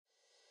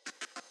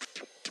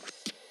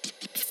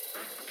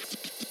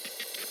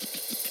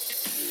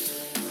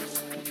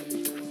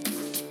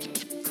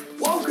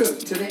Welcome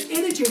to the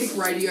Energetic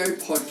Radio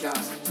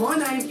Podcast. My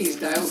name is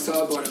Dale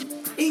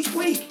Sidebottom. Each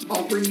week,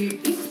 I'll bring you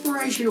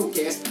inspirational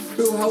guests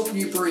who will help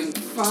you bring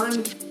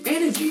fun,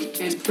 energy,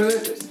 and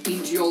purpose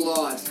into your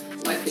lives.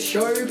 Let the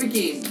show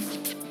begin.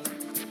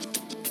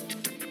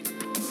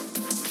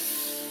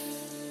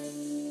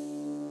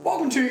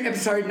 Welcome to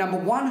episode number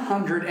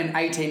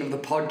 118 of the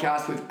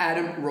podcast with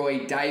Adam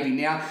Roy Davey.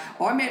 Now,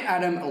 I met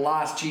Adam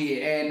last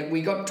year and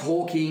we got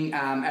talking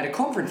at a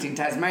conference in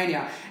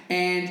Tasmania,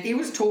 and he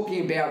was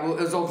talking about, well,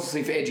 it was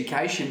obviously for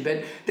education,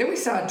 but then we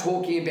started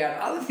talking about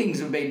other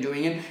things we've been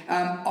doing, and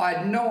I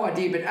had no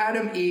idea, but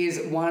Adam is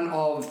one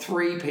of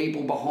three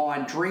people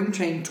behind Dream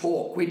Team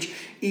Talk, which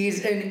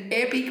is an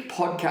epic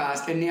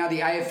podcast, and now the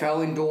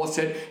AFL endorsed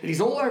it. It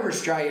is all over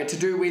Australia to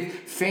do with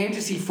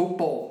fantasy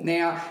football.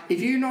 Now,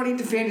 if you're not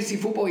into fantasy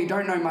football, you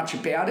don't know much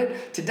about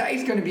it,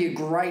 today's going to be a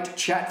great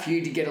chat for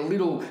you to get a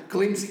little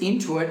glimpse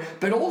into it,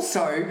 but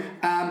also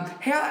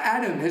how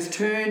Adam has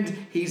turned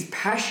his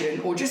passion,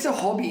 or just a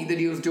hobby that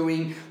he was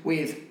doing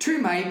with two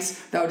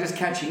mates. They were just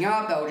catching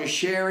up, they were just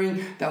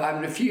sharing, they were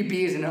having a few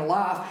beers and a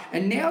laugh,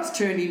 and now it's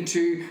turned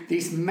into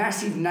this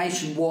massive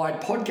nationwide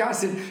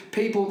podcast and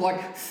people,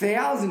 like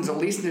thousands of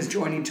listeners,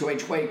 join into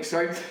each week.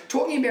 So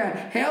talking about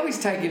how he's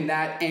taken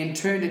that and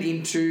turned it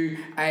into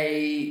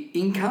a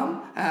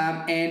income,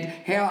 and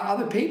how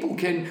other people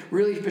can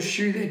really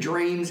pursue their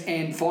dreams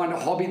and find a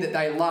hobby that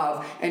they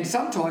love, and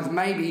sometimes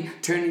maybe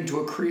turn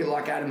into a career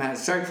like Adam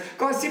has. So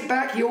guys, sit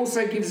back. He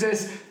also gives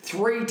us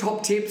 3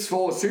 top tips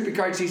for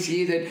Supercoach this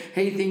year that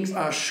he thinks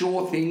are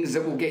sure things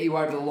that will get you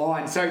over the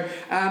line. So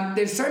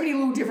there's so many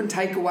little different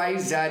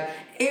takeaways that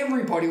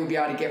everybody will be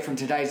able to get from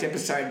today's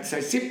episode.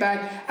 So sit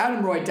back.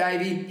 Adam Roy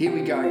Davey, here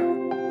we go.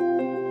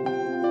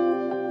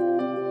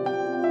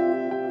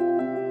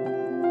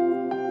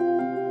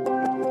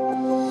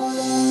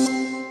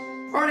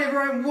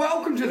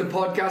 Welcome to the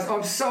podcast.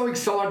 I'm so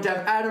excited to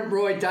have Adam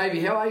Roy Davey.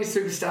 How are you,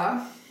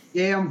 superstar?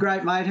 Yeah, I'm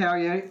great, mate. How are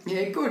you?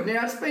 Yeah, good.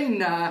 Now, it's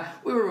been,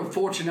 we were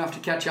fortunate enough to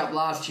catch up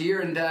last year,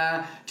 and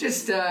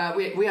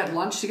we had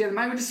lunch together,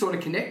 mate. We just sort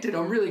of connected.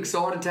 I'm really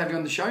excited to have you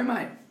on the show,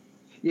 mate.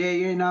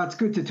 Yeah, no, it's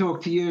good to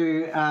talk to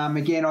you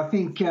again. I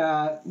think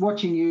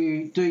watching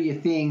you do your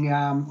thing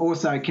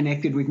also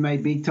connected with me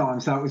big time,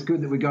 so it was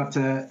good that we got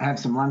to have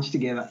some lunch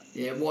together.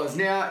 Yeah, it was.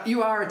 Now,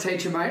 you are a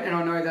teacher, mate, and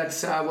I know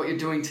that's what you're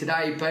doing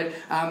today, but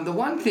the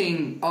one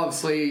thing,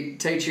 obviously,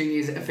 teaching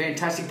is a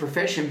fantastic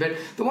profession, but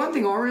the one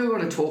thing I really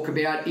want to talk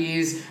about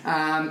is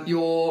I'm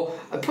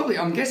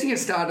guessing it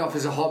started off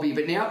as a hobby,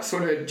 but now it's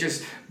sort of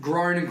just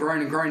grown and grown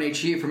and grown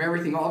each year from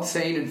everything I've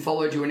seen and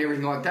followed you and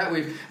everything like that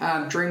with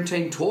Dream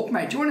Team Talk,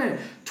 mate. Do you want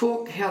to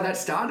talk how that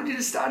started? Did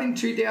it start in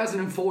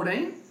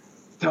 2014?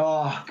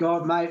 Oh,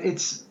 God, mate,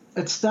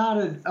 it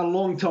started a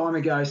long time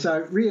ago.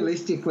 So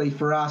realistically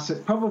for us,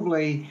 it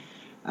probably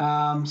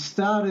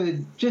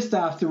started just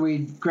after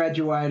we'd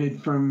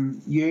graduated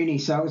from uni.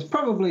 So it was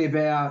probably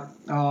about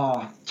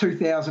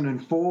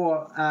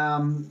 2004.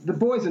 The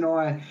boys and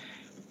I,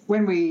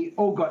 when we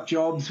all got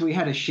jobs, we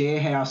had a share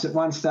house. At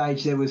one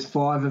stage, there was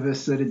 5 of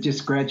us that had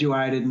just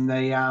graduated, and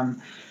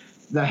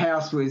the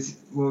house was,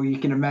 well, you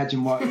can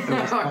imagine what it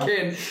was. I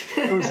can.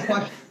 It was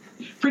like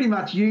pretty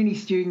much uni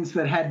students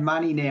that had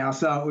money now,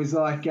 so it was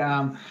like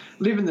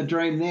living the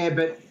dream there.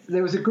 But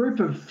there was a group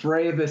of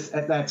 3 of us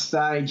at that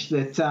stage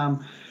that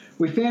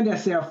we found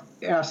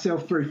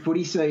ourselves through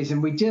footy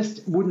season. We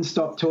just wouldn't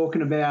stop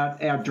talking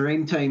about our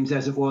dream teams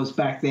as it was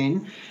back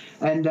then.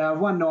 And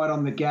one night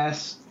on the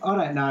gas, I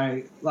don't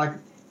know, like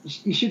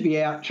you should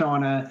be out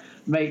trying to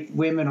meet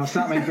women or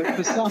something, but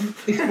for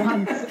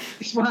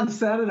this one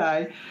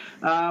Saturday,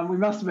 we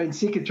must have been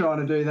sick of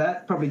trying to do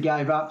that, probably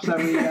gave up. So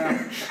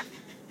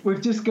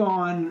we've just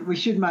gone, we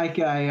should make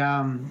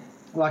a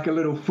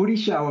little footy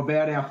show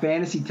about our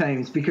fantasy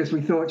teams, because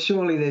we thought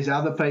surely there's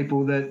other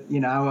people that,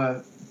 you know,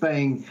 are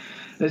being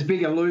as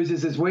big a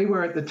losers as we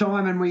were at the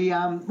time. And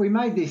we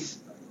made this,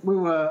 we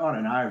were, I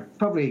don't know,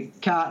 probably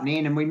carting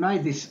in, and we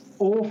made this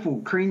awful,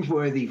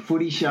 cringeworthy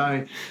footy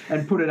show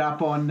and put it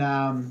up on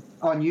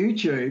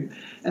YouTube.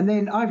 And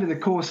then over the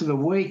course of the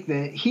week,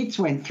 the hits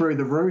went through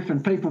the roof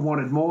and people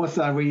wanted more.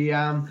 So we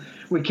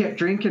kept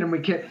drinking and we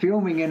kept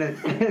filming, and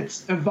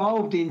it's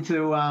evolved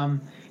into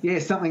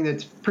something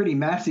that's pretty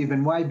massive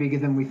and way bigger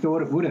than we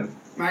thought it would have.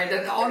 Mate,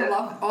 I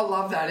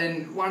love that,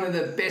 and one of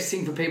the best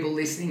thing for people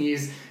listening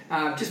is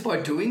just by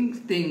doing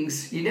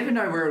things, you never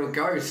know where it'll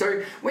go.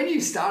 So when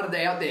you started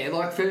out there,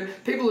 like for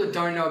people that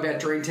don't know about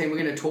Dream Team, we're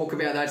going to talk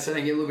about that so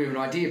they get a little bit of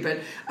an idea.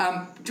 But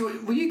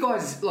were you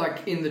guys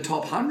like in the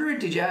top 100?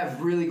 Did you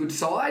have really good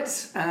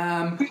sides?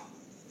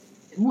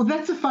 Well,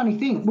 that's a funny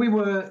thing. We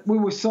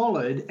were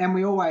solid, and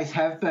we always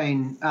have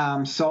been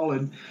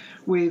solid.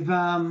 We've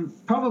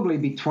probably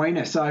between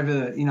us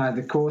over, you know,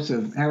 the course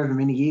of however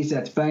many years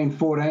that's been,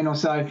 14 or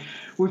so,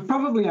 we've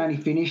probably only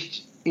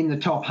finished in the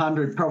top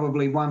 100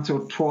 probably once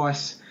or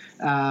twice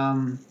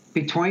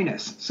between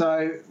us.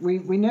 So we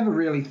never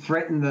really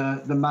threatened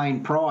the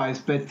main prize.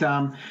 But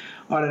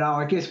I don't know.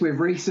 I guess we've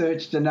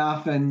researched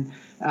enough and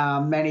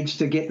managed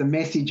to get the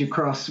message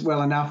across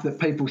well enough that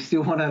people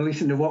still want to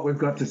listen to what we've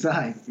got to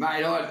say.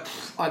 Mate,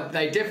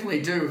 they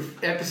definitely do.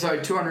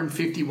 Episode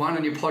 251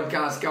 on your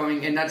podcast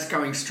going, and that's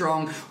going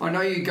strong. I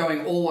know you're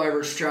going all over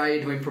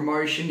Australia doing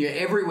promotion. You're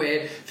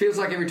everywhere. Feels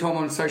like every time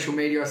on social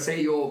media I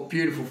see your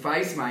beautiful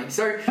face, mate.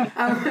 So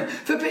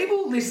for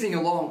people listening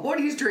along, what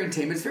is Dream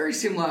Team? It's very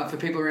similar for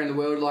people around the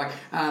world, like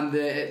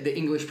the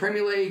English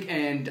Premier League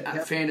and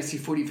fantasy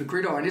footy for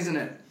Gridiron, isn't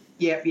it?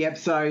 Yep.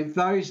 So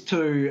those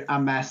two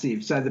are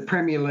massive. So the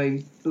Premier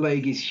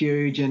League is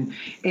huge, and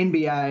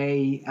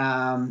NBA,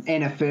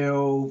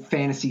 NFL,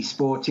 fantasy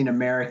sports in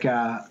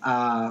America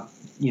are,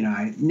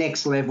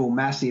 next level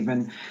massive.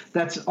 And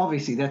that's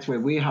where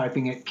we're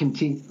hoping it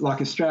continue.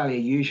 Like Australia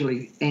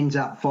usually ends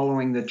up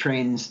following the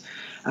trends.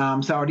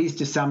 So it is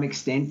to some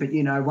extent, but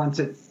once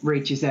it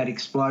reaches that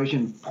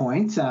explosion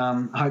point,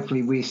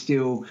 hopefully we're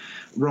still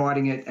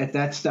riding it at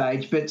that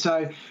stage. But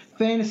so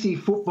fantasy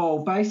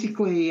football,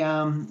 basically,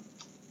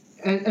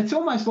 it's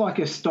almost like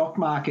a stock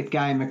market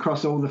game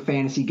across all the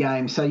fantasy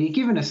games. So you're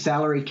given a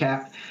salary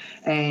cap,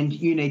 and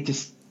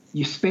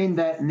you spend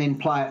that and then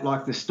play it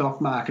like the stock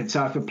market.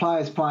 So if a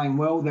player's playing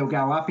well, they'll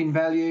go up in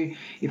value.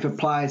 If a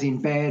player's in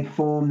bad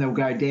form, they'll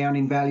go down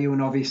in value.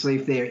 And obviously,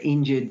 if they're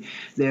injured,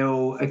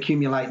 they'll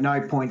accumulate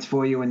no points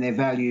for you and their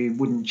value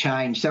wouldn't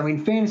change. So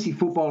in fantasy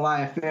football,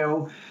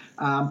 AFL,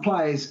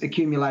 players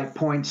accumulate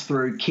points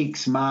through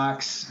kicks,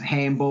 marks,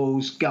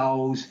 handballs,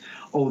 goals,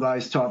 all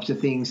those types of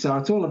things. So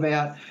it's all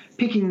about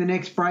picking the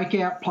next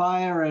breakout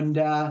player and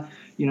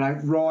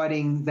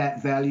riding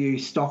that value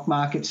stock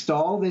market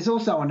style. There's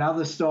also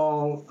another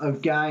style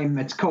of game.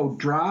 It's called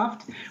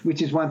draft,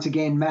 which is once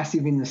again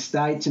massive in the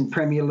States and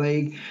Premier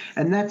League.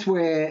 And that's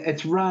where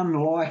it's run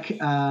like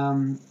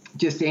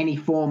just any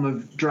form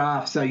of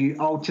draft. So you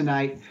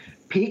alternate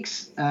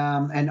picks,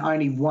 and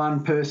only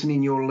one person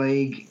in your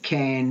league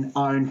can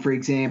own, for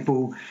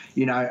example,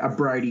 a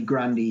Brodie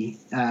Grundy.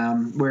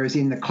 Whereas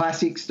in the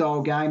classic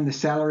style game, the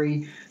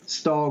salary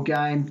style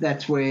game,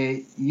 that's where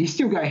you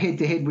still go head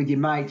to head with your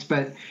mates,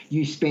 but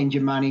you spend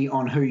your money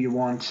on who you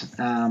want,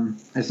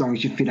 as long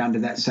as you fit under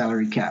that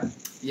salary cap.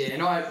 Yeah,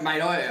 and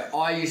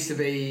I used to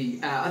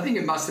be, I think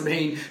it must have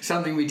been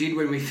something we did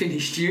when we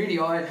finished uni.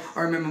 I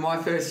remember my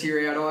first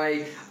year out,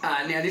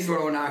 now this is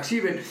what I want to ask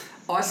you, but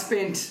I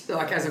spent,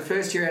 as a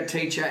first year out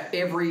teacher,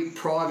 every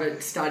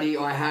private study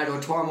I had or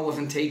time I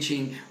wasn't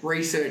teaching,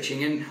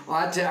 researching, and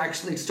I had to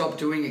actually stop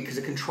doing it because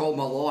it controlled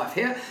my life.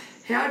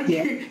 How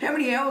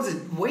many hours a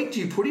week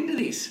do you put into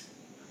this?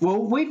 Well,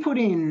 we put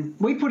in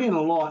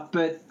a lot,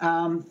 but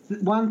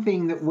one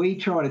thing that we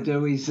try to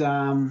do is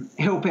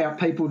help out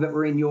people that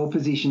were in your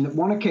position that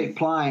want to keep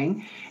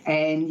playing,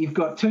 and you've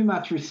got too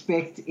much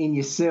respect in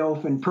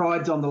yourself and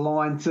pride's on the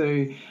line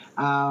to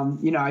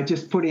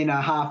just put in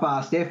a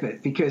half-assed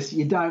effort because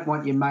you don't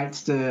want your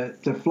mates to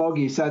flog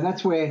you. So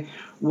that's where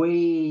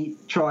we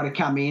try to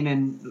come in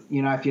and,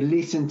 if you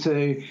listen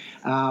to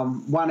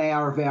 1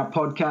 hour of our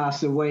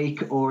podcasts a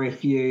week, or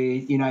if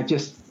you,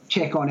 just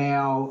check on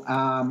our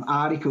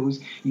articles,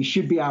 you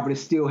should be able to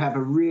still have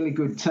a really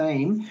good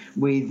team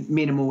with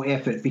minimal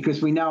effort, because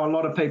we know a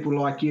lot of people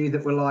like you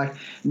that were like,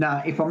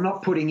 no, if I'm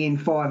not putting in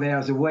 5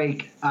 hours a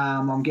week,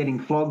 I'm getting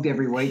flogged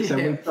every week. So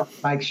we've got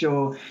to make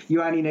sure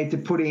you only need to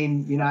put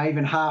in,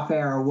 even half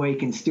hour a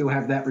week and still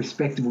have that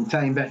respectable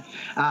team. But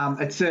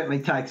it certainly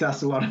takes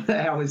us a lot of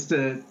hours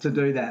to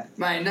do that.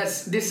 Man,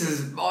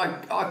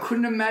 I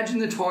couldn't imagine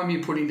the time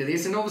you put into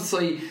this. And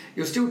obviously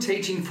you're still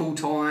teaching full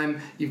time.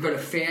 You've got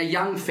a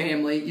young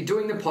family. You're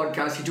doing the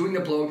podcast. You're doing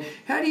the blog.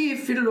 How do you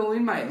fit it all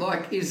in, mate?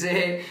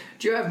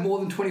 Do you have more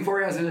than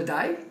 24 hours in a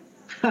day?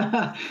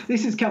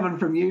 This is coming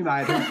from you,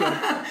 mate. I've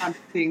got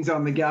things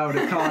on the go at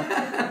a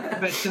time.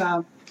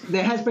 But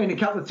there has been a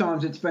couple of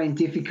times it's been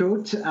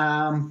difficult,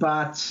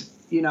 but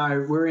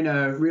we're in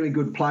a really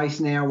good place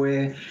now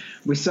where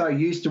we're so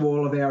used to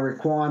all of our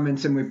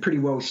requirements and we're pretty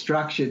well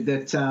structured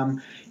that,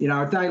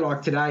 a day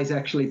like today is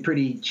actually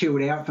pretty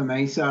chilled out for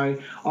me. So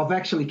I've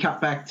actually cut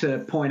back to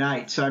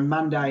 0.8. So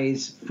Monday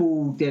is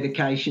full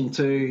dedication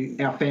to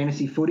our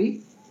fantasy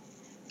footy.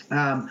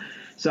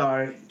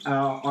 So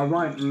I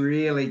won't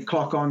really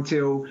clock on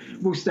till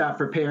we'll start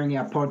preparing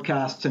our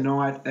podcast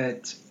tonight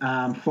at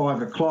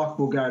 5 o'clock.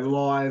 We'll go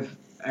live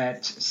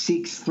at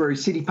 6 through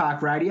City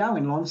Park Radio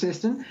in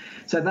Launceston.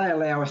 So they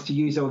allow us to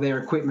use all their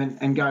equipment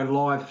and go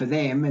live for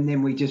them, and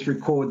then we just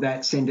record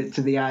that, send it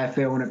to the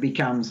AFL, and it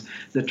becomes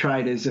the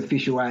Traders'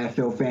 official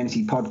AFL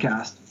fantasy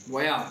podcast.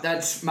 Wow,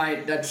 that's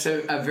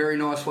a very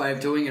nice way of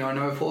doing it. I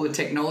know for all the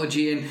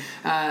technology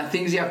and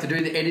things you have to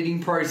do, the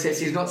editing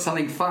process is not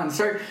something fun.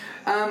 So,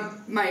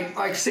 mate,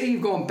 I see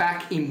you've gone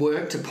back in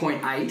work to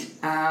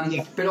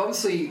 0.8, but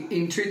obviously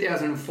in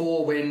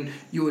 2004 when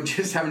you were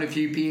just having a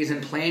few beers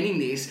and planning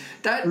this,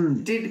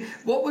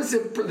 what was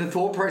the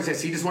thought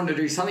process? You just wanted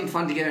to do something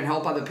fun together and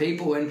help other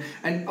people, and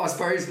I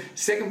suppose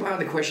second part of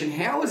the question,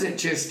 how was it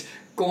just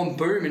gone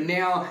boom, and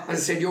now, as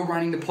I said, you're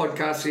running the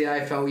podcast for the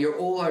AFL, you're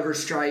all over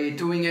Australia, you're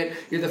doing it,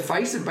 you're the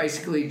face of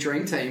basically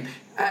Dream Team.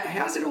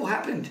 How's it all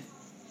happened?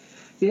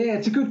 Yeah,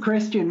 it's a good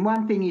question.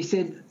 One thing you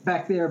said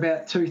back there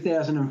about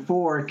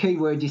 2004, a key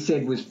word you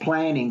said was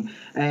planning.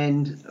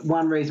 And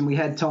one reason we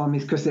had time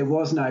is because there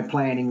was no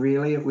planning,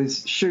 really. It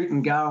was shoot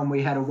and go, and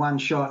we had a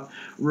one-shot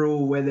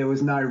rule where there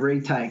was no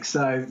retake.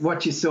 So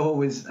what you saw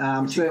was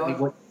certainly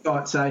what you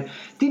got. So it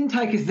didn't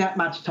take us that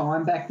much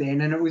time back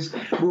then, and we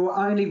were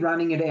only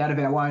running it out of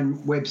our own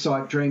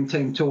website,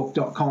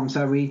 dreamteamtalk.com,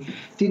 so we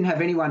didn't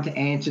have anyone to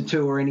answer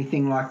to or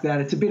anything like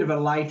that. It's a bit of a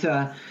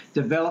later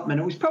development.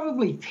 It was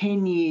probably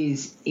 10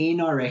 years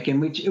in, I reckon,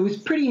 which it was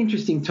pretty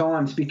interesting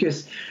times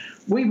because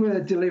we were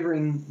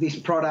delivering this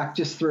product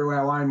just through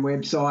our own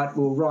website.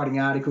 We were writing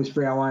articles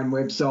for our own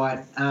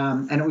website,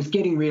 and it was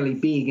getting really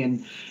big,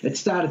 and it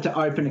started to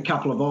open a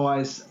couple of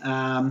eyes.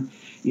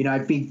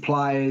 Big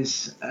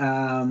players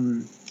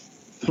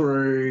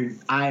through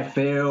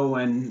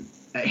AFL and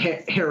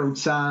Herald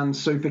Sun,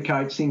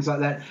 Supercoach, things like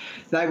that.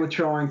 They were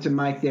trying to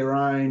make their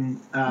own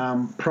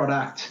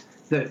product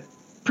that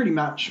pretty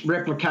much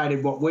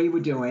replicated what we were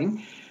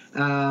doing,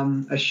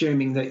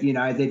 assuming that,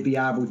 they'd be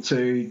able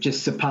to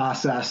just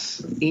surpass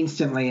us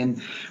instantly.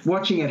 And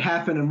watching it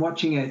happen and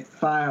watching it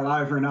fail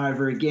over and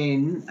over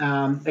again,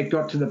 it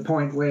got to the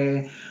point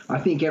where I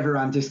think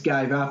everyone just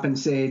gave up and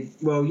said,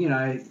 well,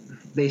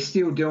 they're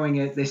still doing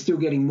it. They're still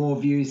getting more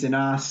views than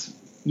us,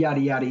 yada,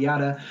 yada,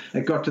 yada.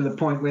 It got to the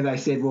point where they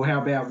said, well,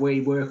 how about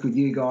we work with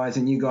you guys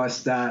and you guys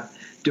start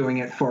doing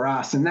it for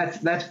us? And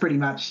that's pretty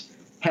much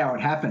how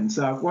it happened.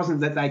 So it wasn't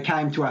that they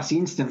came to us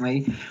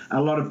instantly.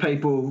 A lot of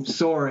people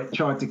saw it,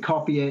 tried to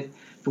copy it.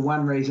 For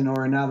one reason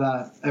or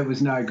another, it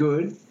was no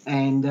good.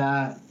 And,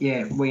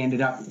 we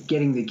ended up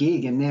getting the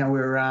gig, and now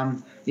we're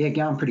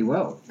going pretty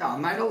well. Oh,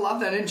 mate, I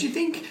love that. And do you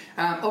think,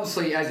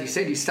 obviously, as you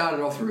said, you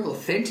started off real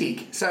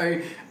authentic.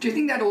 So do you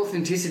think that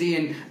authenticity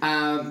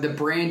and the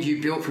brand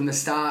you built from the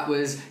start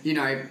was,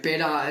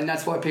 better, and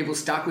that's why people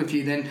stuck with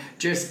you than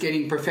just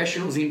getting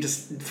professionals into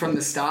from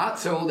the start?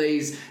 So all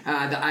these,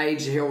 the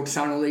Age, the Herald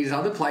Sun, all these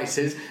other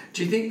places,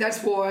 do you think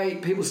that's why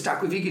people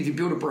stuck with you, because you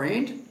built a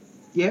brand?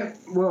 Yeah,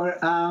 well,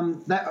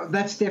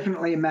 that's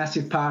definitely a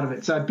massive part of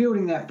it. So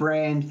building that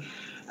brand,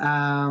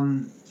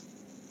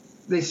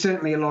 there's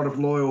certainly a lot of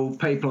loyal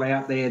people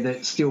out there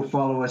that still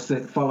follow us,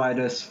 that followed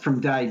us from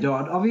day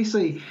dot.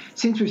 Obviously,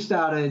 since we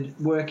started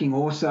working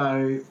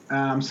also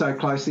so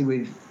closely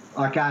with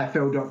like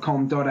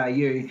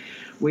AFL.com.au,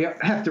 we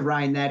have to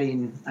rein that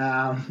in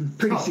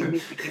pretty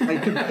significantly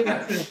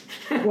compared to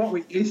what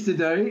we used to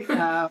do.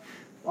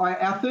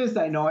 Our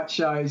Thursday night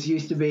shows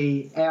used to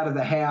be out of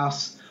the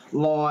house,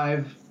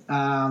 live,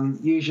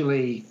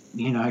 usually,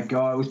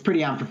 it was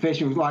pretty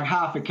unprofessional. It was like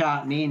half a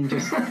carton in,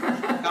 just going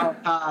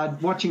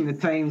hard, watching the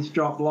teams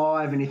drop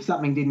live, and if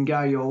something didn't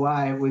go your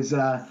way, it was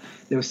there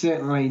was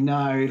certainly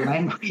no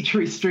language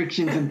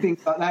restrictions and things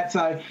like that.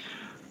 So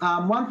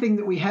one thing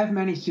that we have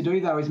managed to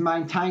do, though, is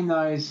maintain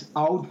those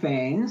old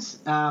fans,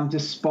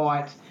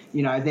 despite,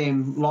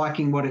 them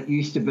liking what it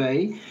used to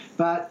be.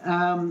 But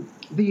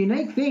the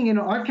unique thing, and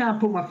I can't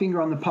put my finger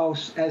on the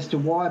pulse as to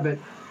why, but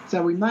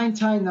so we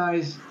maintain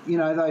those,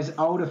 those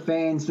older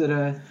fans that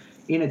are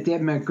in a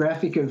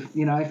demographic of,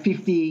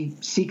 50,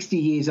 60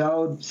 years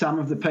old, some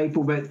of the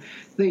people, but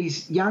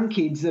these young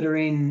kids that are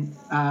in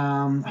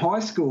high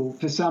school,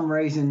 for some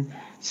reason,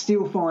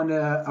 still find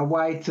a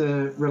way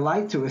to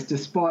relate to us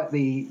despite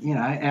the,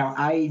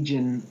 our age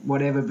and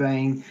whatever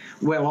being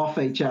well off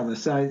each other.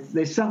 So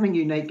there's something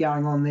unique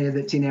going on there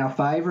that's in our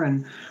favour,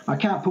 and I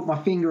can't put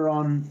my finger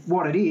on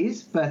what it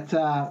is, but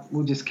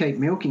we'll just keep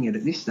milking it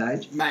at this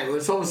stage. Mate, well,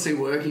 it's obviously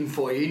working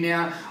for you.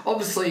 Now,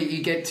 obviously,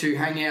 you get to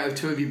hang out with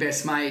two of your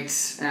best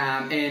mates,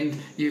 and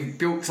you've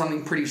built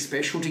something pretty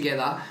special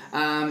together.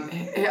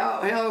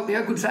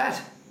 How good's that?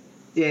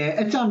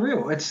 Yeah, it's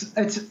unreal.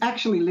 It's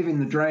actually living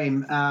the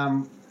dream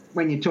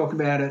when you talk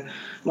about it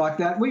like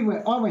that.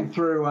 I went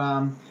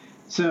through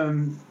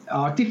some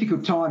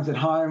difficult times at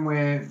home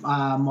where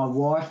my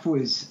wife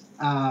was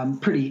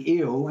pretty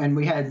ill, and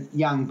we had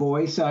young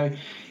boys, so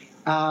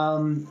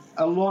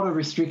a lot of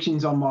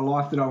restrictions on my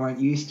life that I weren't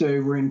used to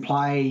were in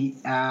play.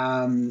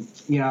 I'm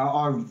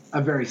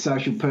a very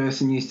social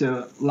person, used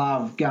to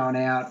love going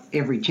out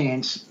every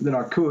chance that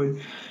I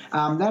could.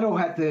 That all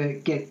had to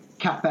get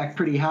cut back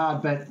pretty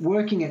hard, but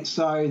working it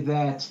so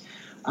that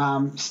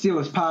still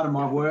as part of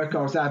my work,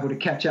 I was able to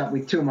catch up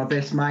with two of my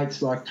best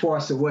mates like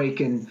twice a week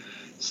and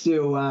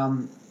still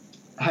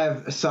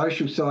have a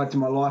social side to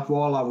my life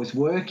while I was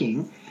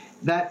working.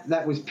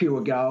 That was pure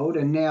gold,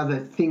 and now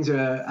that things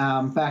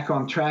are back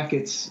on track,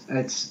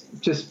 it's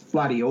just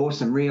bloody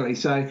awesome, really.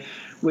 So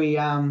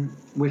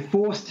we're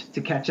forced to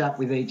catch up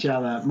with each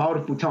other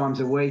multiple times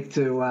a week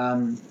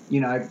to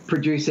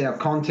produce our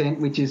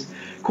content, which is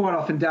quite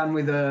often done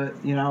with a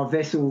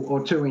vessel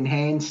or two in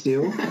hand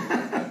still.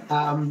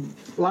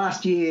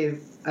 Last year,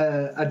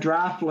 a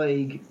draft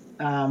league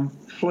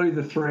flew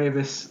the three of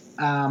us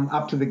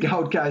up to the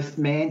Gold Coast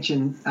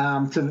mansion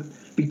to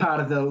be part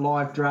of the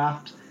live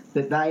draft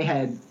that they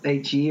had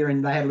each year,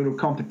 and they had a little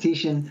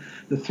competition.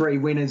 The three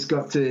winners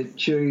got to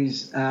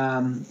choose,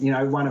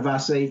 one of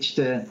us each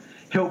to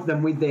help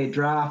them with their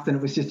draft, and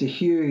it was just a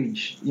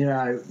huge,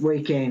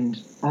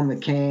 weekend on the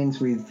cans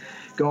with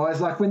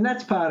guys. Like when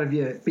that's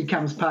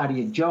becomes part of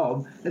your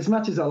job, as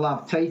much as I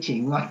love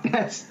teaching, like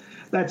that's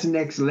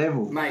next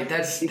level. Mate,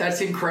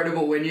 that's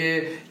incredible when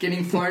you're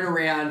getting flown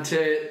around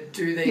to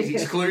do these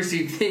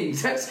exclusive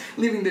things. That's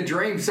living the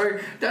dream. So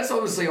that's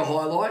obviously a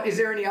highlight. Is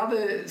there any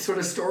other sort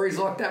of stories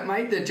like that,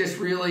 mate, that just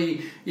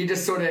really, you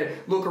just sort of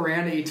look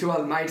around at your two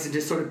other mates and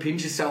just sort of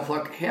pinch yourself,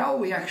 like, how are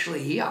we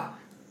actually here?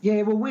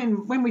 Yeah, well,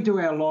 when we do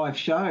our live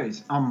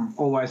shows, I'm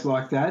always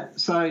like that.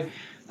 So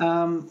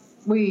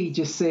we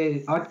just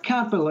said, I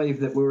can't believe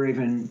that we're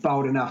even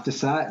bold enough to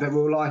say it, but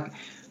we were like,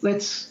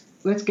 let's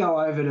go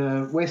over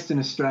to Western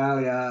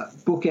Australia,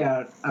 book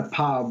out a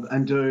pub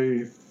and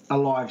do a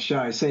live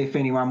show, see if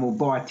anyone will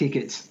buy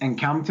tickets and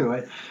come to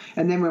it.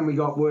 And then when we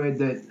got word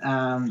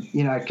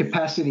that,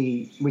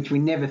 capacity, which we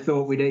never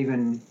thought would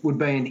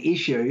be an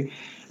issue,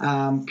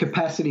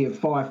 capacity of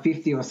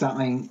 550 or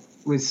something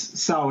was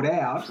sold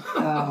out,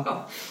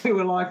 we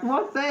were like,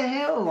 what the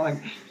hell? Like,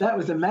 that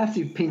was a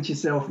massive pinch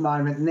yourself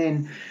moment. And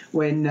then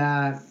when,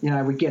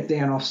 we get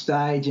down off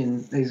stage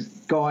and these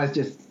guys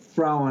just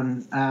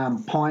throwing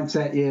pints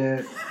at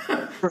you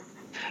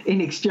in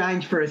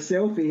exchange for a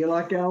selfie, you're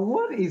like,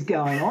 what is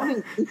going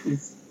on? This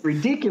is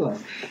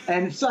ridiculous.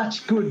 And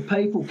such good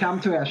people come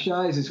to our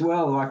shows as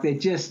well. Like, they're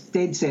just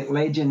dead set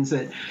legends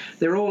that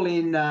they're all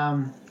in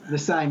the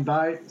same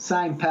boat,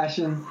 same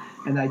passion,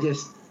 and they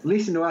just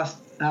listen to us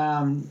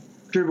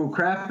dribble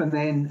crap and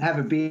then have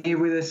a beer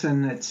with us,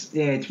 and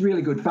it's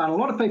really good fun. A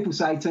lot of people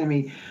say to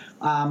me,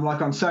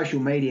 like on social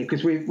media,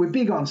 because we're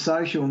big on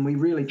social and we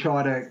really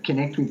try to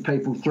connect with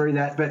people through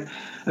that, but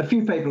a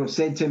few people have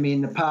said to me in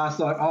the past,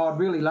 like, I'd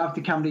really love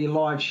to come to your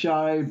live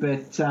show,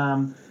 but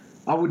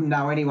I wouldn't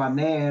know anyone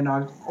there. And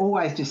I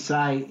always just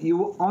say,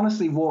 you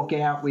honestly walk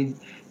out with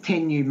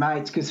 10 new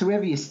mates, because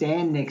whoever you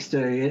stand next to,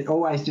 it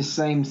always just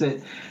seems that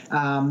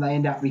they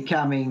end up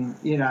becoming,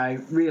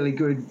 really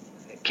good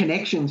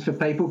connections for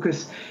people,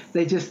 because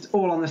they're just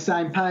all on the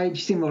same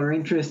page, similar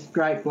interests,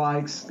 great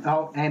blokes.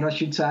 Oh, and I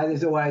should say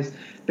there's always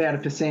about a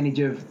percentage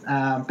of,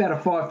 about a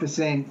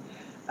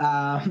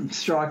 5%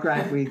 strike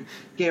rate with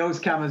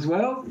girls come as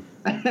well.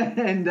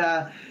 And,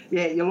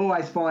 you'll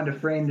always find a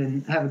friend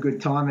and have a good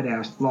time at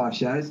our live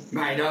shows.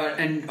 Mate,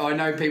 and I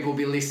know people will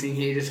be listening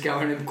here just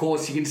going, of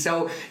course, you can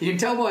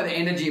tell by the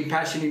energy and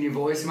passion in your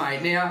voice,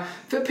 mate. Now,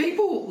 for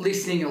people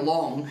listening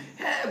along,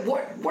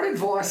 what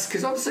advice,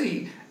 because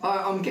obviously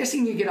I'm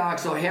guessing you get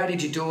asked, how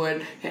did you do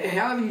it?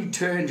 How have you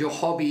turned your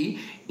hobby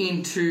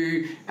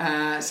into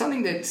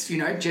something that's,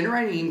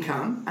 generating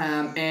income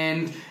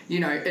and,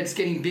 it's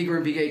getting bigger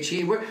and bigger each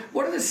year?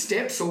 What are the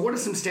steps, or what are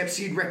some steps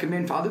you'd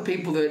recommend for other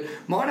people that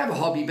might have a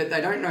hobby but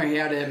they don't know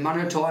how to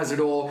monetize it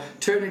or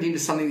turn it into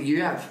something that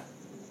you have?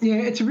 Yeah,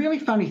 it's a really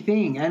funny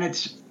thing, and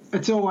it's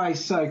always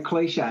so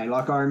cliche.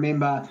 Like, I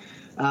remember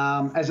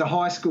as a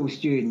high school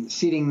student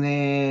sitting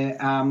there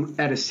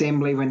at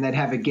assembly when they'd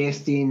have a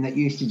guest in that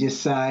used to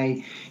just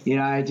say,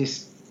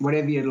 just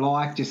whatever you'd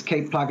like, just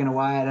keep plugging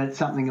away at it,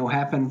 something will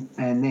happen.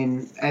 And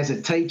then as a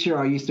teacher,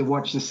 I used to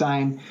watch the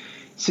same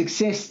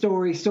success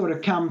stories sort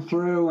of come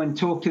through and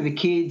talk to the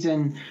kids,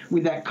 and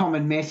with that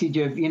common message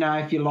of,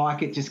 if you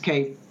like it, just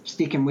keep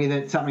sticking with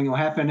it, something will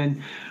happen.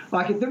 And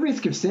like, at the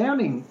risk of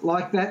sounding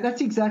like that,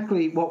 that's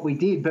exactly what we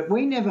did. But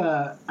we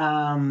never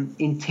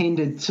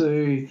intended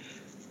to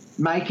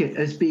make it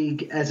as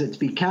big as it's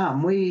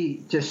become.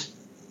 We just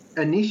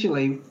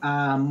initially,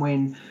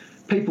 when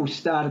people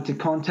started to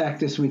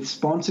contact us with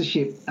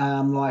sponsorship,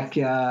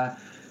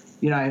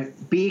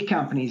 beer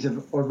companies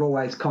have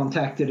always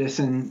contacted us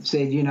and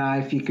said,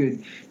 if you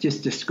could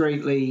just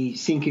discreetly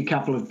sink a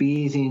couple of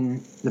beers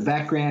in the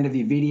background of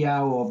your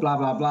video or blah,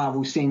 blah, blah,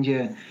 we'll send you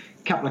a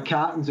couple of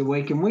cartons a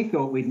week. And we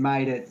thought we'd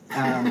made it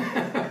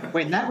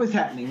when that was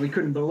happening. We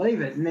couldn't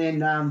believe it. And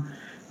then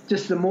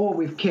just the more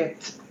we've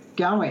kept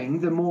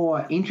going, the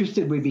more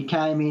interested we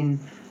became in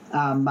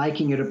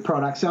making it a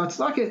product. So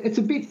it's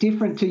a bit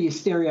different to your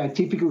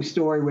stereotypical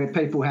story where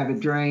people have a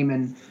dream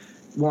and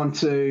want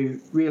to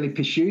really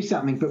pursue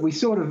something, but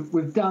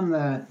we've done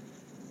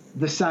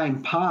the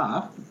same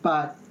path,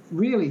 but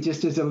really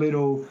just as a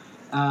little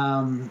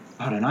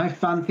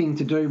fun thing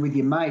to do with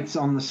your mates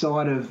on the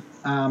side of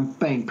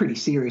being pretty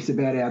serious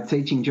about our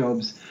teaching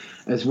jobs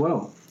as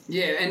well.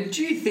 Yeah, and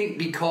do you think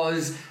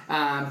because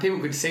people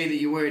could see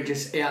that you weren't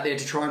just out there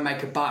to try and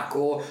make a buck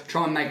or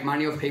try and make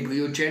money off people,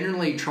 you're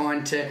generally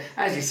trying to,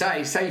 as you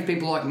say, save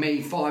people like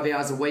me 5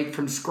 hours a week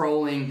from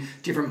scrolling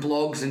different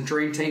blogs and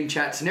Dream Team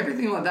chats and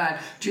everything like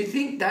that? Do you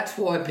think that's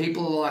why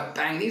people are like,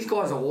 bang, these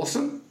guys are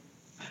awesome?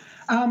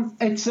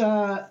 It's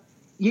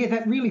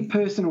that really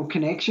personal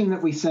connection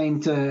that we seem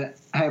to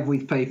have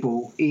with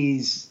people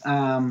is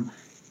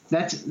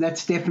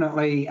that's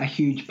definitely a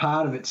huge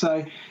part of it.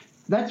 So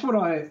that's what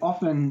I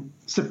often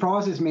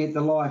surprises me at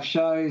the live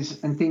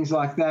shows and things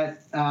like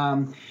that,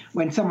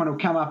 when someone will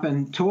come up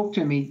and talk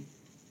to me,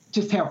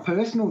 just how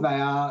personal they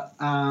are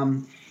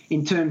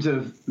in terms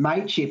of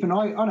mateship. And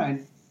I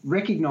don't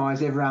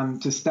recognise everyone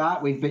to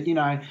start with, but,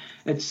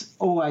 it's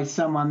always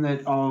someone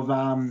that I've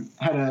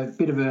had a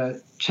bit of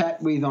a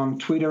chat with on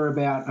Twitter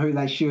about who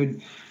they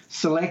should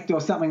select or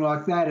something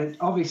like that. It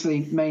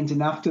obviously means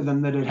enough to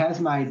them that it has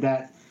made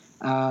that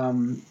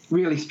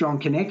really strong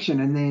connection,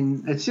 and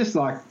then it's just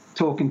like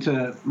talking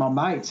to my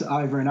mates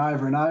over and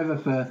over and over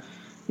for,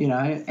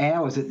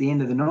 hours at the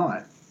end of the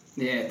night.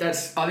 Yeah,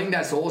 I think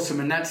that's awesome,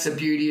 and that's the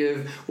beauty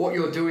of what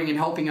you're doing and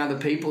helping other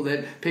people,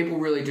 that people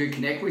really do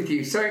connect with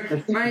you. So,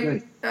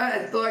 mate,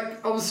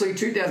 obviously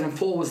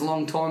 2004 was a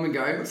long time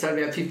ago, so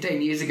about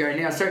 15 years ago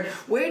now. So,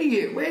 where do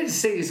you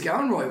see this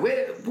going, Roy?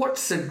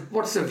 What's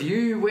the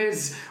view?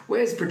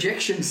 Where's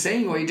projection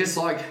seeing, or you just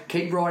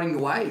keep riding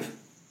the wave?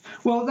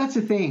 Well, that's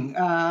the thing.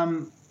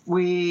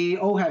 We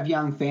all have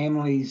young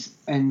families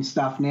and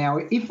stuff now.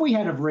 If we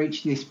had have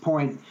reached this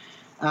point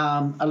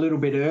a little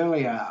bit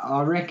earlier,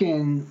 I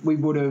reckon we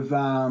would have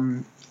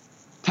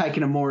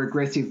taken a more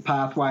aggressive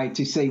pathway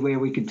to see where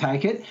we could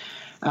take it.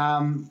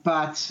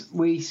 But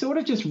we sort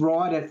of just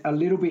ride it a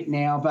little bit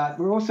now, but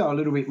we're also a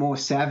little bit more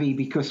savvy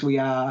because we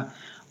are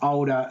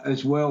older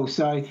as well.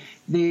 So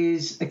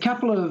there's a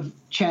couple of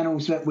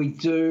channels that we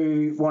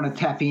do want to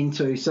tap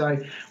into. So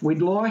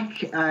we'd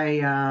like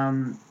a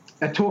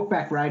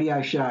talkback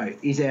radio show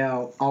is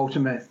our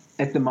ultimate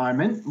at the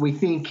moment. We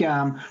think,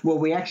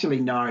 we actually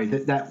know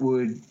that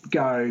would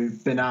go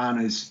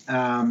bananas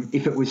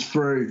if it was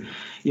through,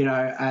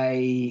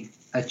 a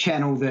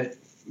channel that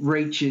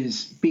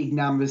reaches big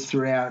numbers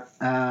throughout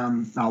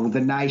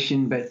the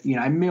nation, but,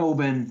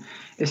 Melbourne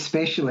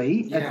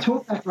especially. Yeah. A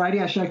talkback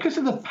radio show, because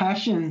of the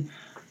passion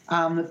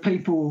that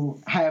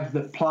people have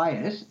that play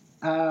it,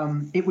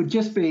 it would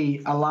just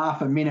be a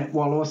laugh a minute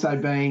while also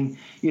being,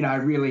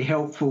 really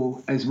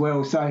helpful as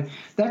well. So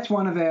that's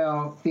one of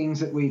our things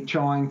that we're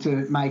trying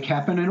to make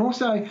happen. And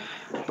also,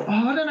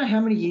 I don't know how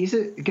many years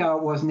ago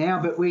it was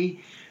now, but we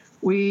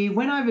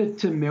went over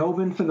to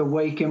Melbourne for the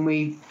week and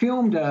we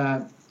filmed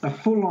a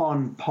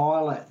full-on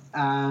pilot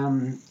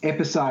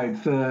episode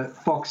for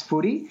Fox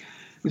Footy.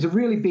 It was a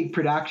really big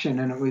production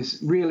and it was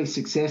really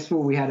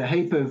successful. We had a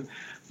heap of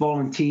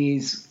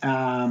volunteers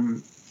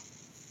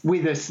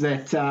with us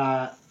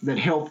that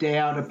helped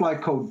out. A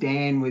bloke called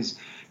Dan was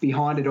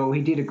behind it all.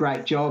 He did a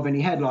great job, and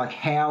he had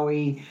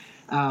Howie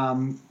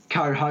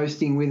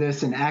co-hosting with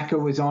us, and Acker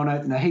was on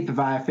it, and a heap of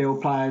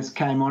AFL players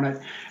came on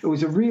it. It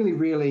was a really,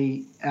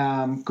 really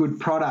good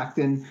product,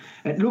 and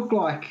it looked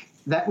like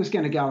that was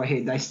going to go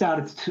ahead. They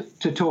started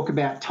to talk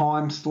about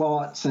time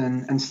slots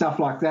and stuff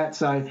like that.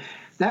 So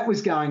that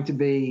was going to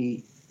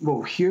be,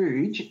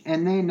 huge.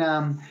 And then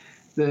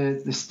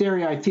the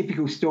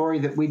stereotypical story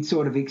that we'd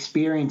sort of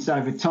experienced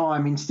over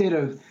time, instead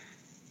of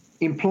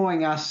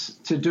employing us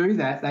to do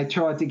that, they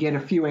tried to get a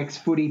few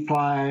ex-footy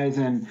players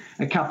and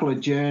a couple of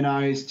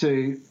journos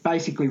to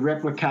basically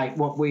replicate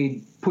what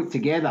we'd put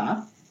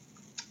together.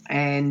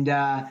 And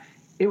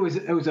it was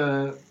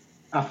a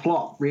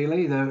flop,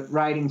 really. The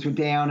ratings were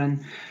down.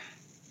 And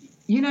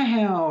you know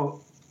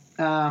how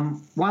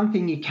one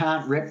thing you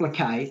can't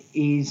replicate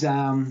is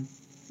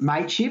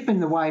mateship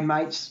and the way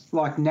mates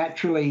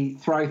naturally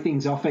throw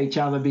things off each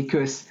other,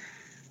 because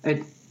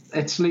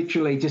it's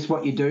literally just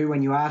what you do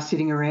when you are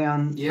sitting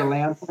around the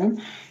lounge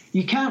room.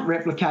 You can't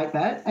replicate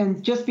that.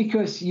 And just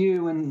because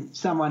you and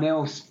someone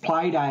else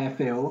played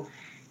AFL,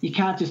 you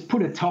can't just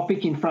put a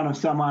topic in front of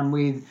someone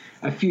with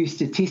a few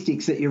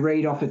statistics that you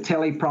read off a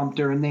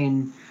teleprompter and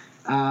then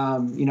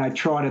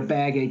try to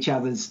bag each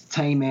other's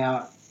team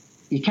out.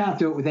 You can't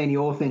do it with any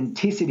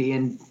authenticity,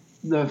 and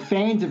the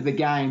fans of the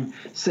game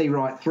see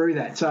right through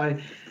that. So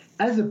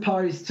as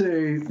opposed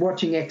to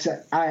watching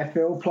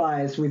ex-AFL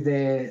players with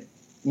their,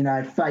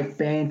 fake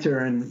banter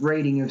and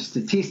reading of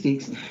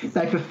statistics,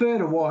 they prefer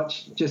to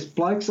watch just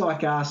blokes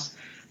like us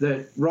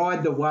that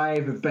ride the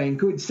wave of being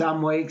good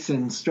some weeks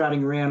and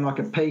strutting around like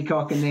a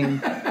peacock, and then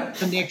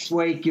the next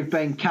week you've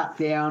been cut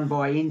down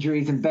by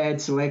injuries and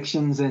bad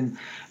selections, and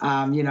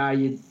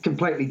you're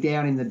completely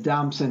down in the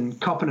dumps and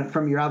copping it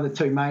from your other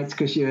two mates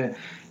because you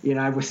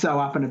were so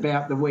up and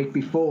about the week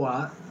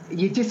before.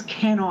 You just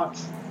cannot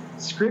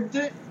script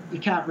it. You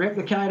can't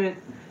replicate it.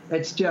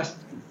 It's just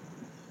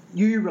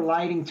you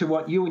relating to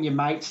what you and your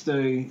mates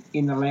do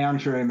in the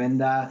lounge room.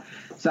 And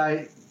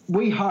so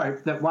we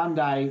hope that one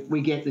day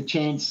we get the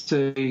chance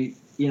to,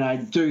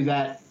 do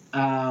that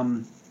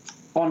on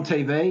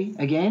TV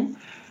again,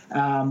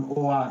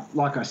 or,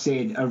 like I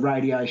said, a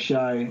radio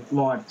show,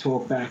 live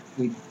talkback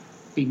with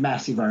be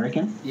massive, I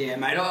reckon. Yeah,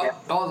 mate, I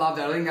love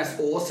that. I think that's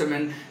awesome.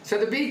 And so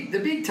the big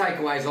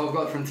takeaways I've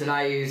got from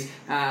today is,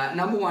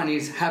 number one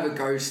is have a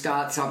go,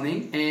 start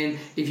something. And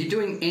if you're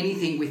doing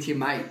anything with your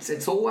mates,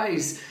 it's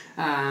always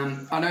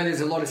I know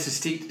there's a lot of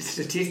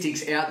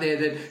statistics out there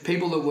that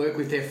people that work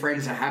with their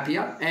friends are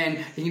happier, and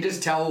you can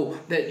just tell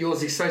that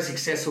yours is so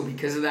successful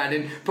because of that.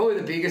 And probably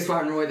the biggest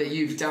one, Roy, that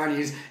you've done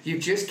is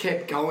you've just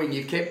kept going,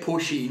 you've kept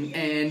pushing,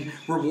 and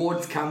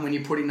rewards come when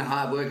you put in the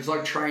hard work. It's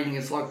like training,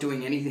 it's like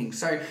doing anything.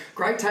 So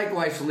great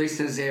takeaways for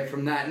listeners there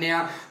from that.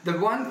 Now, the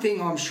one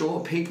thing I'm sure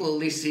people are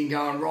listening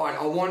going, right,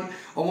 I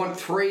want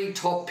 3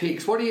 top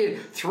picks. What are your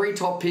 3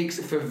 top picks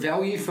for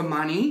value for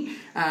money?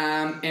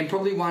 And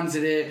probably ones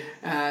that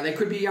are, they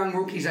could be young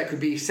rookies, they could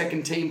be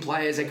second team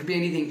players, they could be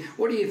anything.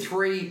 What are your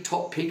 3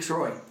 top picks,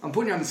 Roy? I'm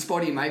putting you on the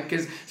spot here, mate,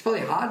 because it's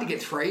probably hard to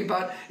get 3,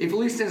 but if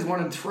listeners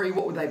wanted 3,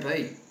 what would they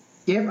be?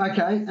 Yep,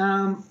 okay.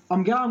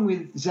 I'm going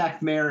with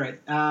Zach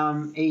Merritt.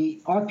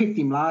 I picked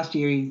him last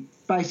year. He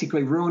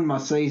basically ruined my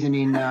season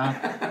in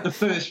the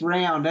first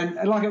round. And,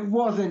 it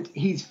wasn't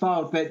his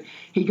fault, but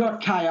he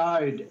got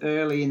KO'd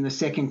early in the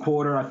second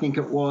quarter, I think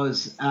it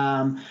was.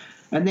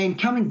 And then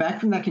coming back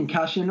from that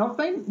concussion, I've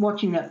been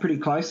watching that pretty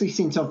closely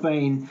since I've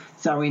been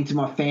so into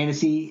my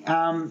fantasy.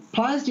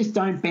 Players just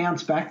don't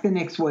bounce back the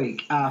next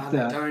week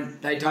after. No,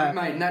 they don't,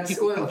 mate. And that's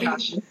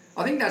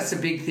I think that's the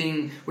big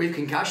thing with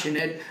concussion.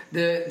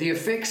 The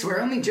effects, we're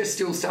only just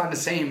still starting to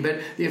see them, but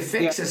the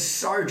effects are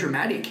so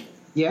dramatic.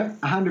 Yeah,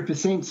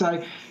 100%.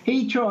 So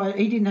he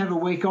didn't have a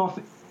week off.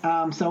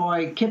 So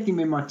I kept him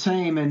in my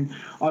team, and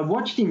I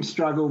watched him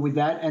struggle with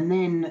that. And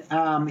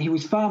then he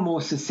was far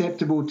more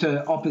susceptible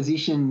to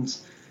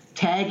oppositions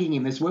tagging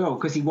him as well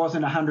because he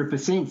wasn't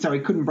 100%, so he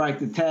couldn't break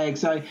the tag.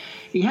 So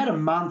he had a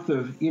month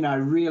of,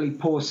 really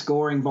poor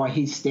scoring by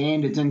his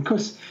standards. And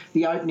because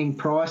the opening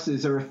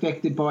prices are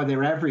affected by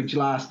their average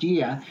last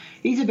year,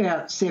 he's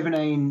about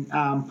 17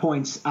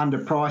 points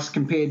underpriced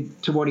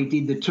compared to what he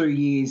did the 2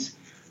 years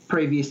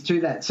previous to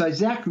that. So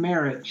Zach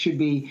Merritt should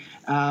be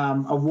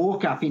a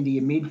walk-up into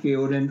your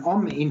midfield, and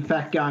I'm, in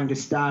fact, going to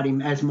start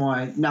him as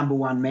my number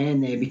one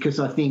man there because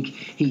I think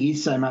he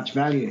is so much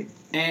value.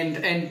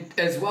 And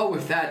as well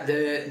with that,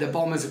 the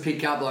Bombers will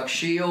pick up like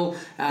Shield,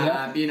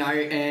 and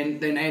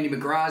then Andy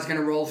McGrath's going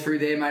to roll through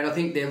there, mate. I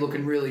think they're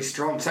looking really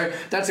strong. So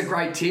that's a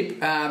great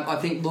tip. I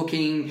think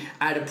looking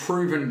at a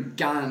proven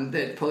gun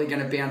that's probably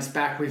going to bounce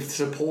back with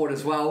support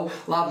as well.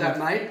 Love that,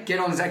 mate. Get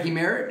on Zachy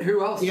Merritt.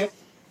 Who else? Yeah.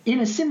 In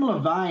a similar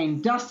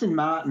vein, Dustin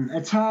Martin,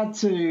 it's hard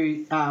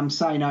to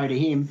say no to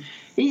him.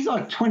 He's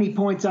like 20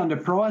 points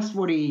underpriced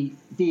what he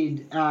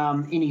did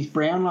in his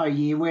Brownlow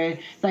year, where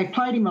they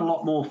played him a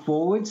lot more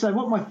forward. So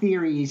what my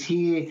theory is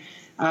here,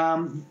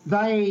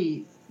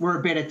 they were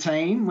a better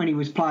team when he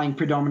was playing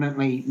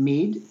predominantly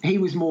mid. He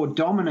was more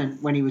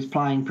dominant when he was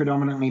playing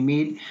predominantly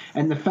mid.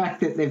 And the fact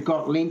that they've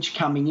got Lynch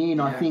coming in,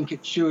 I think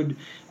it should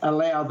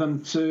allow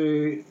them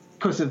to,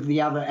 because of the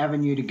other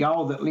avenue to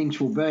goal that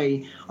Lynch will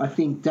be, I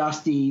think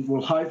Dusty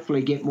will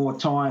hopefully get more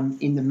time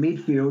in the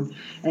midfield.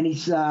 And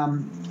he's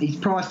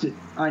priced at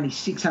only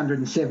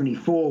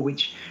 674,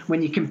 which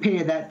when you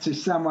compare that to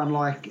someone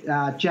like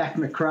Jack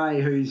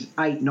McRae, who's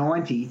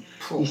 890,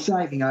 you're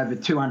saving over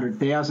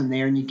 200,000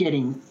 there, and you're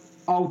getting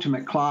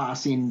ultimate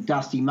class in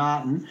Dusty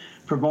Martin,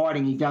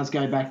 providing he does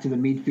go back to the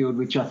midfield,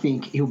 which I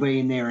think he'll be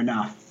in there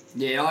enough.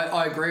 Yeah,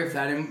 I agree with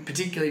that, and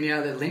particularly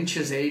now that Lynch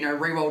is there,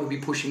 Riewoldt will be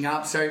pushing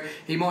up, so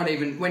he might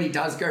even, when he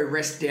does go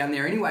rest down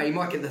there anyway, he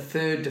might get the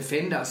third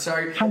defender. So,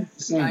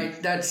 100%.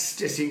 Mate, that's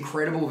just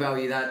incredible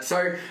value, that.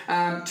 So,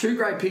 2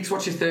 great picks.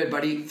 What's your third,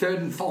 buddy? Third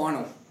and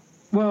final.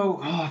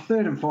 Well,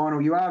 third and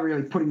final. You are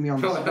really putting me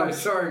on the spot. No,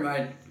 sorry,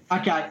 mate.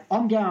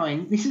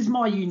 Okay, this is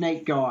my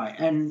unique guy,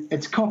 and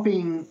it's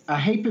copying a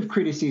heap of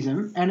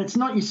criticism, and it's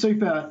not your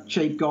super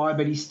cheap guy,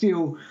 but he's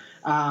still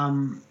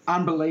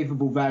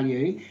unbelievable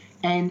value.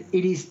 And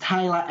it is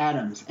Taylor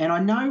Adams. And I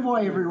know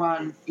why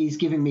everyone is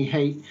giving me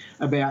heat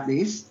about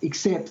this,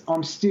 except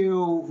I'm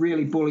still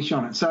really bullish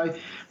on it. So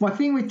my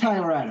thing with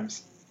Taylor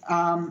Adams,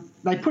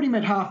 they put him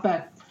at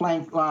halfback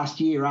flank last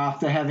year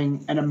after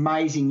having an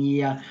amazing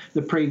year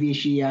the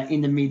previous year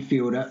in the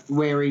midfielder,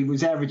 where he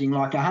was averaging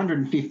like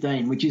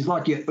 115, which is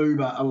like your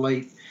uber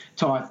elite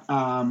type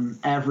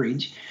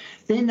average.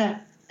 Then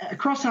that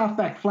across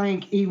halfback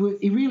flank, he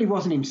really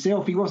wasn't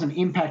himself. He wasn't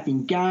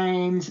impacting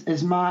games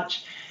as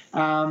much.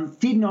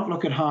 Did not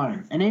look at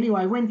home. And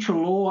anyway, when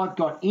Treloar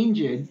got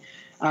injured,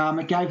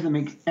 it gave them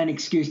an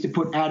excuse to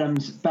put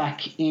Adams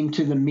back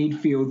into the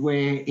midfield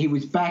where he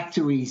was back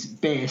to his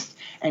best,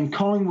 and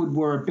Collingwood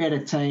were a better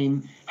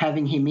team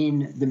having him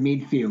in the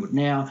midfield.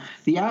 Now,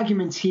 the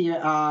arguments here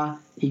are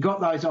he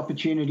got those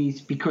opportunities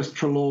because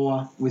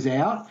Treloar was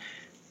out.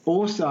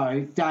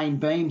 Also, Dane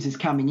Beams is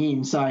coming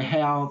in, so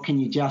how can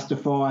you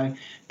justify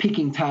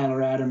picking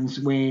Taylor Adams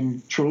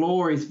when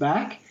Treloar is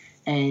back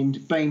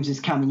and Beams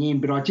is coming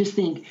in? But I just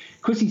think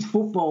because his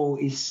football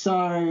is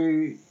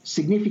so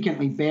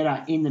significantly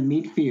better in the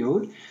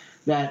midfield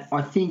that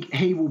I think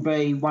he will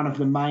be one of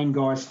the main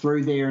guys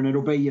through there, and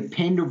it'll be your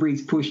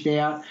Pendlebury's pushed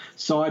out,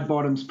 side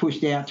bottoms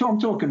pushed out. So I'm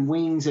talking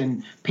wings,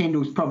 and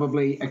Pendle's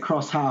probably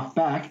across half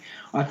back.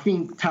 I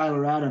think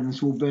Taylor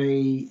Adams will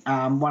be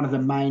one of the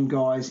main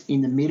guys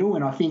in the middle,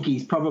 and I think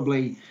he's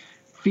probably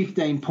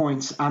 15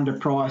 points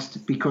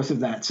underpriced because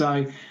of that.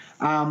 So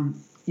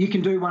you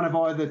can do one of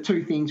either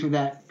two things with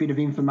that bit of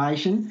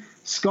information.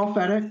 Scoff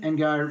at it and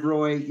go,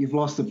 Roy, you've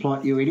lost the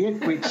plot, you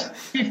idiot, which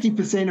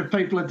 50% of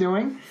people are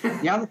doing.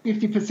 The other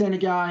 50% are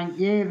going,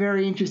 yeah,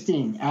 very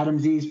interesting.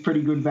 Adams is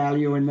pretty good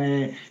value and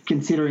they're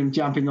considering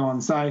jumping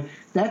on. So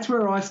that's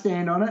where I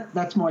stand on it.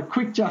 That's my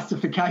quick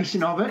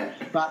justification of it.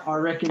 But I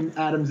reckon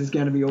Adams is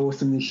going to be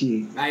awesome this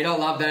year. Mate, I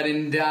love that.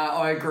 And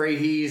I agree,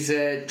 he's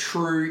a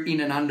true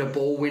in and under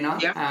ball winner.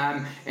 Yep.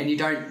 And you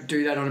don't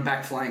do that on a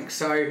back flank.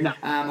 So no.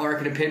 I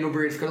reckon a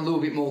Pendlebury's got a little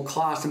bit more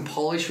class and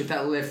polish with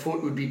that left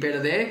foot would be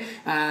better there.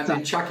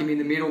 And chuck him in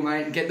the middle,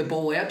 mate, and get the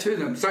ball out to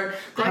them. So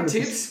great 100%.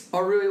 tips. I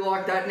really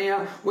like that.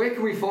 Now, where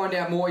can we find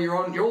out more? You're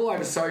all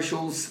over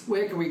socials.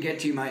 Where can we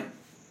get to you, mate?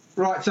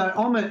 Right, so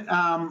I'm at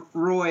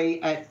Roy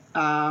at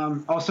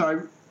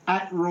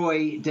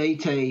Roy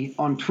DT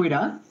on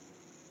Twitter.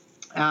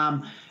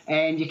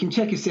 And you can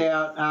check us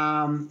out,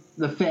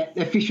 the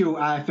official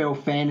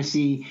AFL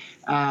Fantasy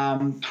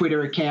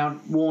Twitter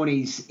account.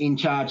 Warnie's in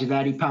charge of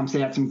that. He pumps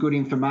out some good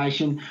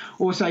information.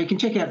 Also, you can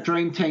check out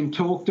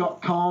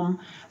dreamteamtalk.com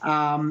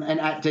and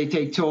at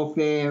DT Talk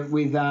there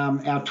with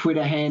our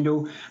Twitter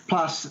handle.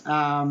 Plus,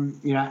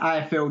 AFL.com.au.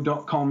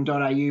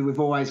 We've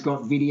always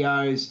got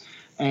videos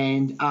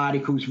and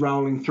articles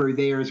rolling through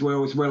there as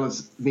well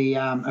as the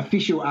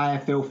official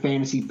AFL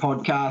Fantasy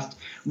podcast,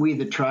 We're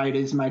the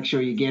Traders. Make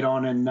sure you get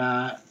on and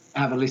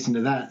have a listen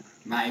to that.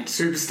 Mate,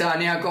 superstar.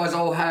 Now, guys,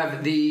 I'll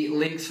have the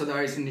links for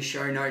those in the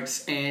show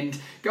notes, and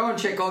go and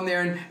check on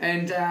there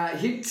and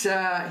hit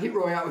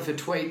Roy up with a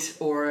tweet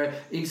or an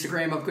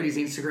Instagram. I've got his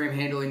Instagram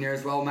handle in there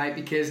as well, mate,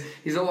 because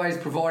he's always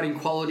providing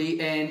quality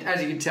and,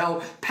 as you can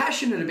tell,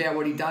 passionate about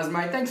what he does,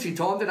 mate. Thanks for your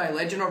time today,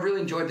 legend. I've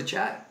really enjoyed the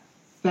chat.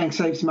 Thanks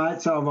heaps,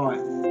 mate. So have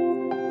I.